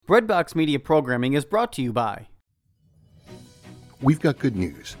Breadbox Media Programming is brought to you by... We've got good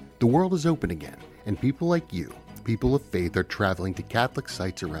news. The world is open again, and people like you, people of faith, are traveling to Catholic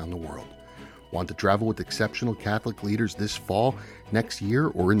sites around the world. Want to travel with exceptional Catholic leaders this fall, next year,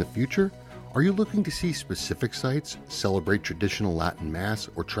 or in the future? Are you looking to see specific sites, celebrate traditional Latin Mass,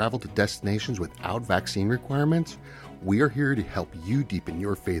 or travel to destinations without vaccine requirements? We are here to help you deepen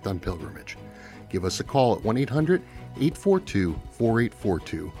your faith on pilgrimage. Give us a call at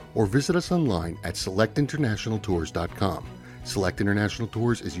 1-800-842-4842 or visit us online at selectinternationaltours.com. Select International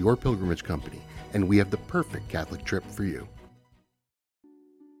Tours is your pilgrimage company, and we have the perfect Catholic trip for you.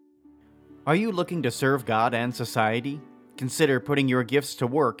 Are you looking to serve God and society? Consider putting your gifts to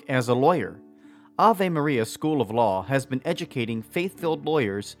work as a lawyer. Ave Maria School of Law has been educating faith-filled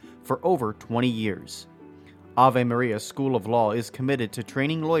lawyers for over 20 years. Ave Maria School of Law is committed to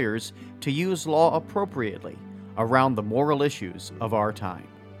training lawyers to use law appropriately around the moral issues of our time.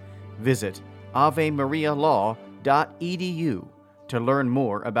 Visit avemarialaw.edu to learn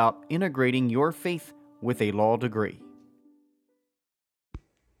more about integrating your faith with a law degree.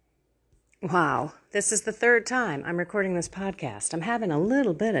 Wow, this is the third time I'm recording this podcast. I'm having a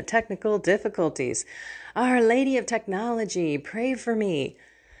little bit of technical difficulties. Our Lady of Technology, pray for me.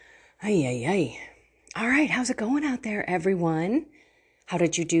 Ay, ay, ay. All right, how's it going out there, everyone? How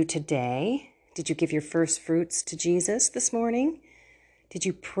did you do today? Did you give your first fruits to Jesus this morning? Did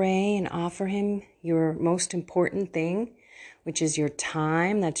you pray and offer him your most important thing, which is your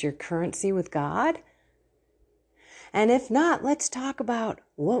time? That's your currency with God? And if not, let's talk about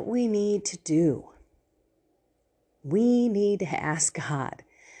what we need to do. We need to ask God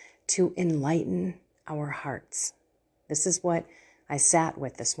to enlighten our hearts. This is what I sat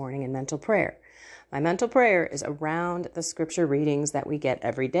with this morning in mental prayer. My mental prayer is around the scripture readings that we get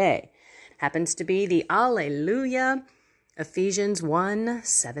every day. Happens to be the Alleluia, Ephesians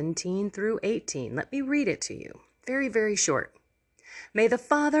 1:17 through 18. Let me read it to you. Very, very short. May the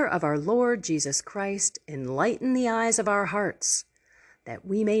Father of our Lord Jesus Christ enlighten the eyes of our hearts, that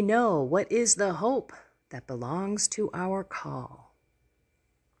we may know what is the hope that belongs to our call.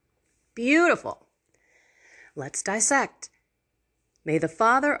 Beautiful. Let's dissect. May the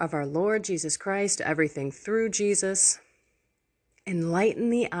Father of our Lord Jesus Christ, everything through Jesus,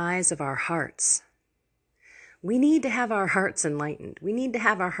 enlighten the eyes of our hearts. We need to have our hearts enlightened. We need to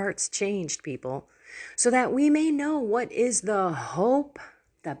have our hearts changed, people, so that we may know what is the hope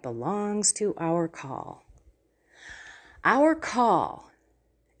that belongs to our call. Our call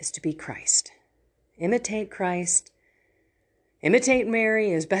is to be Christ. Imitate Christ. Imitate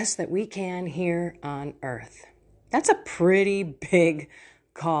Mary as best that we can here on earth. That's a pretty big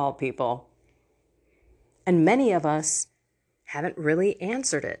call, people. And many of us haven't really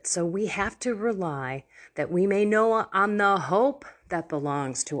answered it. So we have to rely that we may know on the hope that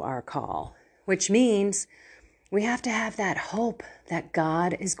belongs to our call, which means we have to have that hope that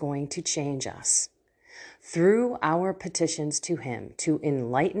God is going to change us through our petitions to him to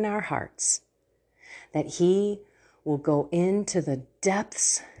enlighten our hearts, that he will go into the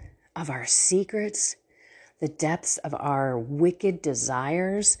depths of our secrets, the depths of our wicked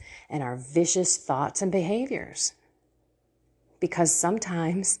desires and our vicious thoughts and behaviors. Because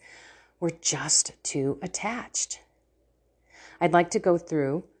sometimes we're just too attached. I'd like to go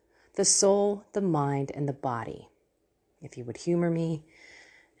through the soul, the mind, and the body. If you would humor me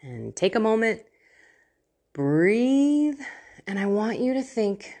and take a moment, breathe, and I want you to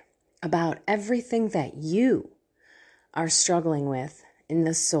think about everything that you are struggling with in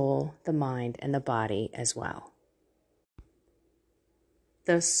the soul, the mind, and the body as well.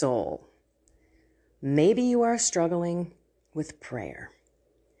 The soul. Maybe you are struggling with prayer.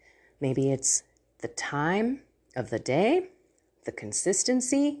 Maybe it's the time of the day, the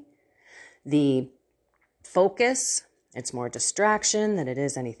consistency, the focus. It's more distraction than it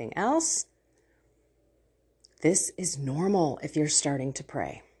is anything else. This is normal if you're starting to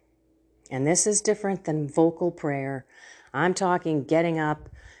pray. And this is different than vocal prayer. I'm talking getting up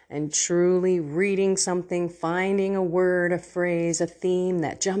and truly reading something, finding a word, a phrase, a theme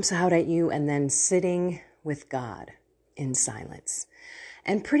that jumps out at you, and then sitting with God in silence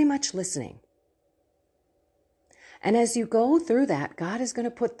and pretty much listening. And as you go through that, God is going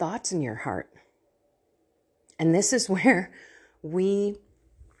to put thoughts in your heart. And this is where we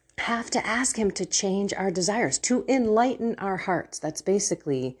have to ask him to change our desires, to enlighten our hearts. That's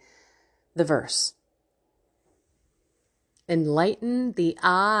basically the verse. Enlighten the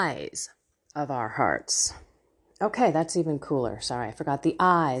eyes of our hearts. Okay, that's even cooler. Sorry, I forgot the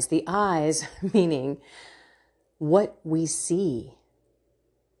eyes. The eyes meaning what we see.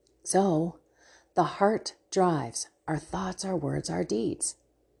 So the heart drives our thoughts, our words, our deeds.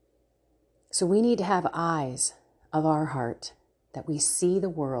 So we need to have eyes of our heart, that we see the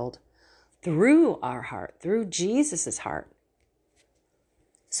world through our heart, through Jesus's heart.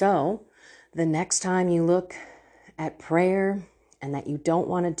 So the next time you look at prayer and that you don't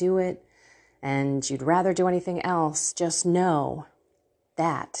want to do it and you'd rather do anything else, just know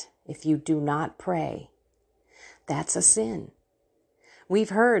that if you do not pray, that's a sin. We've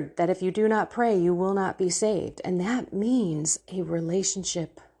heard that if you do not pray, you will not be saved. And that means a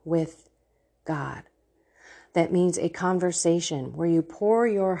relationship with God. That means a conversation where you pour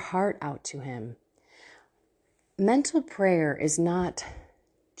your heart out to Him. Mental prayer is not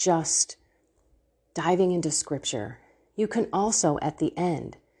just diving into Scripture. You can also, at the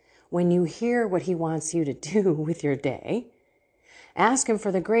end, when you hear what He wants you to do with your day, ask Him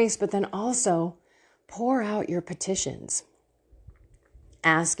for the grace, but then also pour out your petitions.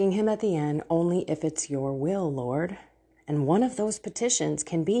 Asking Him at the end only if it's your will, Lord. And one of those petitions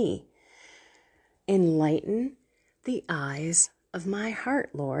can be, enlighten the eyes of my heart,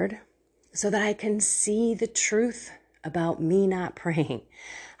 Lord, so that I can see the truth about me not praying.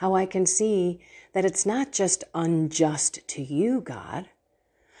 How I can see that it's not just unjust to you, God,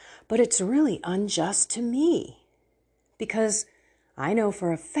 but it's really unjust to me. Because I know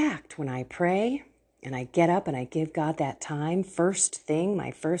for a fact when I pray and I get up and I give God that time, first thing,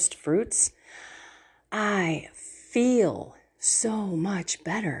 my first fruits, I feel so much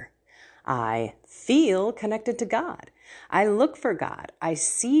better. I feel connected to God. I look for God. I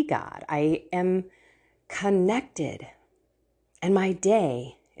see God. I am connected. And my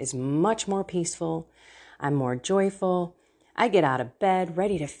day is much more peaceful. I'm more joyful. I get out of bed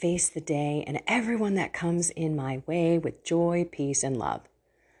ready to face the day and everyone that comes in my way with joy, peace, and love.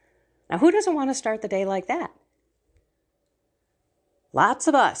 Now, who doesn't want to start the day like that? Lots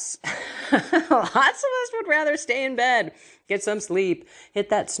of us. Lots of us would rather stay in bed, get some sleep, hit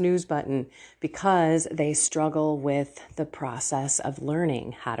that snooze button because they struggle with the process of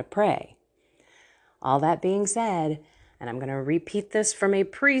learning how to pray. All that being said, and I'm going to repeat this from a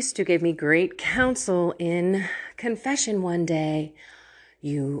priest who gave me great counsel in confession one day,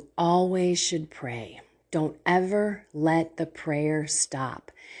 you always should pray. Don't ever let the prayer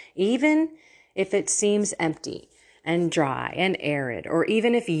stop, even if it seems empty and dry and arid, or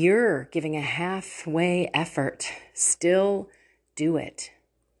even if you're giving a halfway effort, still do it.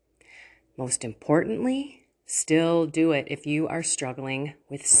 Most importantly, still do it if you are struggling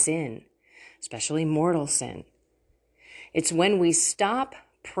with sin, especially mortal sin. It's when we stop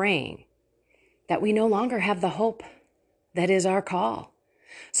praying that we no longer have the hope that is our call.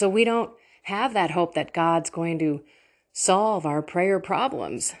 So we don't have that hope that God's going to solve our prayer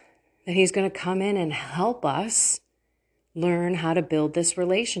problems, that He's going to come in and help us learn how to build this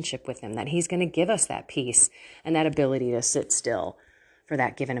relationship with Him, that He's going to give us that peace and that ability to sit still for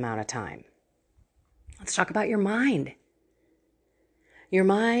that given amount of time. Let's talk about your mind. Your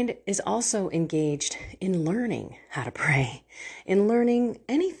mind is also engaged in learning how to pray, in learning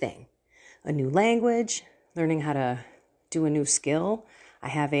anything, a new language, learning how to do a new skill. I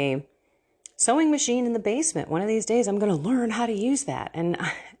have a sewing machine in the basement. One of these days, I'm going to learn how to use that. And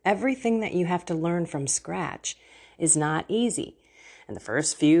everything that you have to learn from scratch is not easy. And the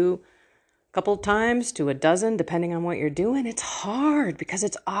first couple times to a dozen, depending on what you're doing, it's hard because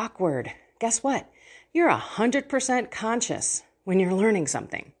it's awkward. Guess what? You're 100% conscious when you're learning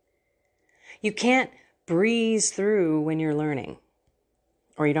something. You can't breeze through when you're learning,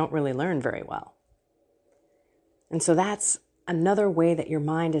 or you don't really learn very well. And so that's another way that your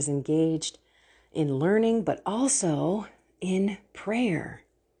mind is engaged in learning, but also in prayer.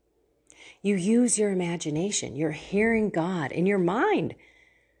 You use your imagination. You're hearing God in your mind.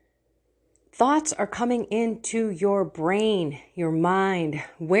 Thoughts are coming into your brain, your mind.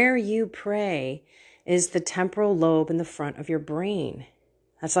 Where you pray is the temporal lobe in the front of your brain.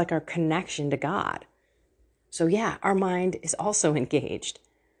 That's like our connection to God. So yeah, our mind is also engaged.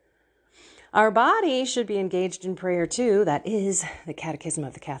 Our body should be engaged in prayer too. That is the Catechism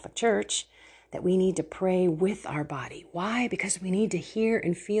of the Catholic Church, that we need to pray with our body. Why? Because we need to hear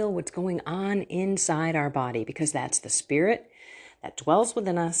and feel what's going on inside our body, because that's the spirit that dwells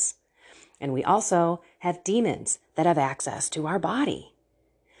within us. And we also have demons that have access to our body.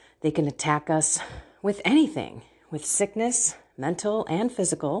 They can attack us with anything, with sickness, mental and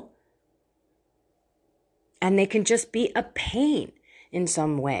physical. And they can just be a pain in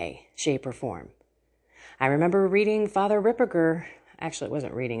some way, shape, or form. I remember reading Father Ripperger. Actually, it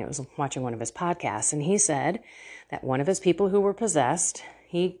wasn't reading, it was watching one of his podcasts. And he said that one of his people who were possessed,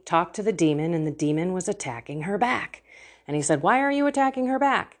 he talked to the demon and the demon was attacking her back. And he said, "Why are you attacking her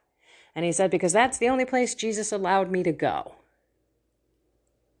back?" And he said, "Because that's the only place Jesus allowed me to go."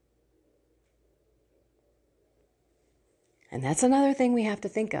 And that's another thing we have to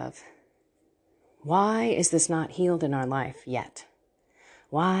think of. Why is this not healed in our life yet?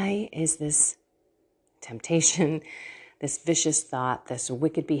 Why is this temptation, this vicious thought, this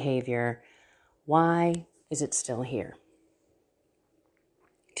wicked behavior, why is it still here?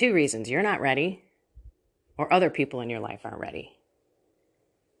 2 reasons. You're not ready, or other people in your life aren't ready.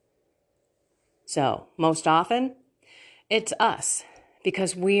 So, most often, it's us,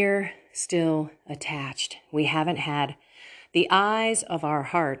 because we're still attached. We haven't had the eyes of our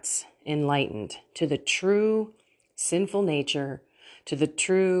hearts enlightened to the true sinful nature, to the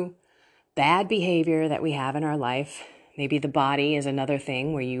true bad behavior that we have in our life. Maybe the body is another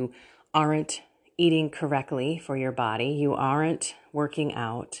thing where you aren't eating correctly for your body. You aren't working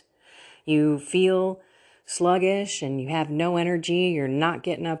out. You feel sluggish and you have no energy. You're not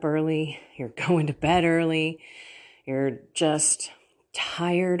getting up early. You're going to bed early. You're just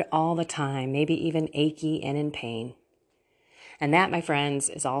tired all the time, maybe even achy and in pain. And that, my friends,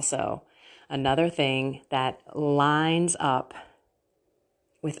 is also another thing that lines up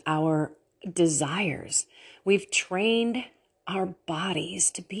with our desires. We've trained our bodies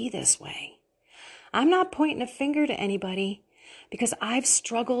to be this way. I'm not pointing a finger to anybody because I've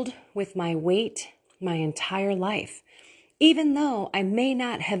struggled with my weight my entire life. Even though I may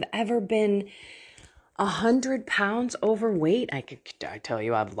not have ever been 100 pounds overweight, I tell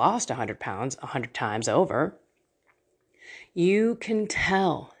you I've lost 100 pounds 100 times over. You can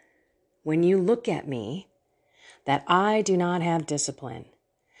tell when you look at me that I do not have discipline,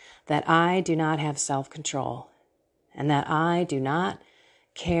 that I do not have self-control, and that I do not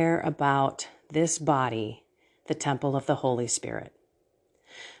care about this body, the temple of the Holy Spirit.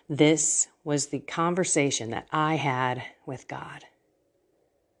 This was the conversation that I had with God.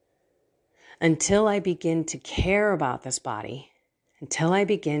 Until I begin to care about this body, until I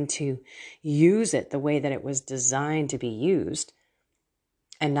begin to use it the way that it was designed to be used,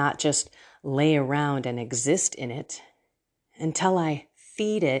 and not just lay around and exist in it, until I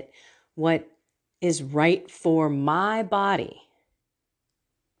feed it what is right for my body.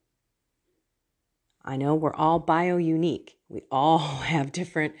 I know we're all bio-unique. We all have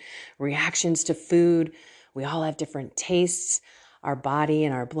different reactions to food. We all have different tastes. Our body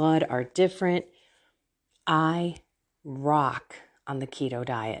and our blood are different. I rock on the keto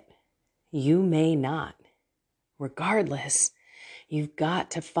diet. You may not. Regardless, you've got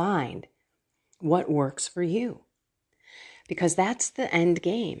to find what works for you, because that's the end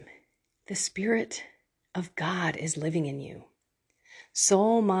game. The Spirit of God is living in you.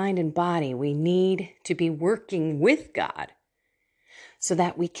 Soul, mind, and body, we need to be working with God so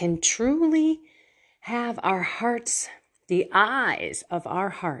that we can truly have our hearts, the eyes of our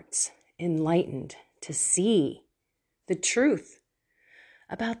hearts, enlightened to see the truth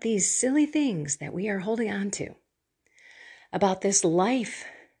about these silly things that we are holding on to, about this life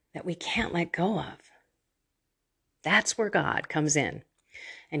that we can't let go of. That's where God comes in,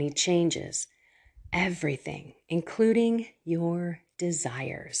 and He changes everything, including your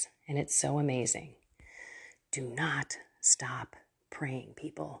desires. And it's so amazing. Do not stop praying,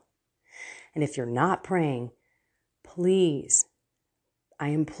 people. And if you're not praying, please, I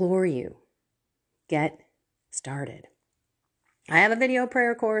implore you, get started. I have a video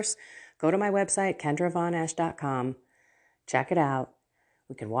prayer course. Go to my website, KendraVonEsch.com. Check it out.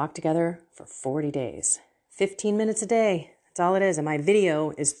 We can walk together for 40 days. 15 minutes a day. That's all it is. And my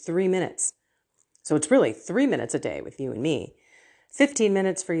video is 3 minutes. So it's really 3 minutes a day with you and me. 15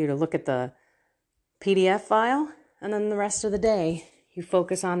 minutes for you to look at the PDF file, and then the rest of the day, you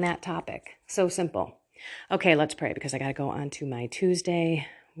focus on that topic. So simple. Okay, let's pray, because I got to go on to my Tuesday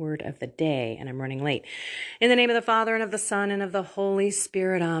word of the day, and I'm running late. In the name of the Father, and of the Son, and of the Holy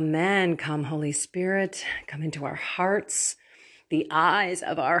Spirit, amen. Come, Holy Spirit, come into our hearts, the eyes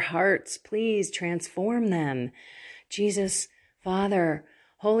of our hearts. Please transform them. Jesus, Father,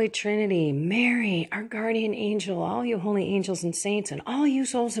 Holy Trinity, Mary, our guardian angel, all you holy angels and saints, and all you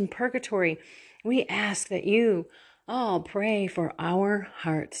souls in purgatory, we ask that you all pray for our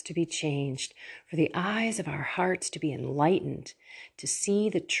hearts to be changed, for the eyes of our hearts to be enlightened, to see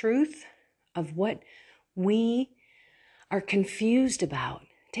the truth of what we are confused about.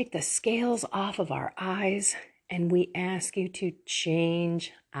 Take the scales off of our eyes, and we ask you to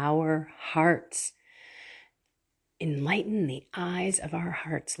change our hearts. Enlighten the eyes of our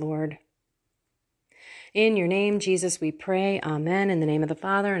hearts, Lord. In your name, Jesus, we pray. Amen. In the name of the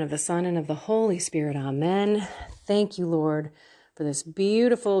Father, and of the Son, and of the Holy Spirit. Amen. Thank you, Lord, for this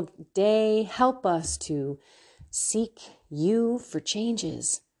beautiful day. Help us to seek you for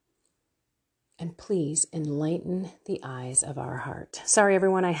changes. And please enlighten the eyes of our heart. Sorry,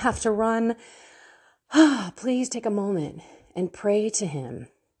 everyone, I have to run. Please take a moment and pray to Him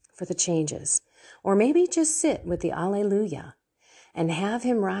for the changes. Or maybe just sit with the Alleluia and have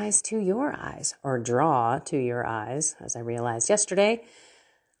Him rise to your eyes, or draw to your eyes, as I realized yesterday,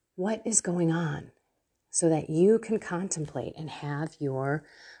 what is going on, so that you can contemplate and have your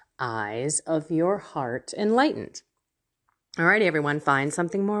eyes of your heart enlightened. All right, everyone, find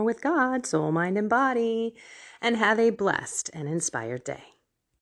something more with God, soul, mind, and body, and have a blessed and inspired day.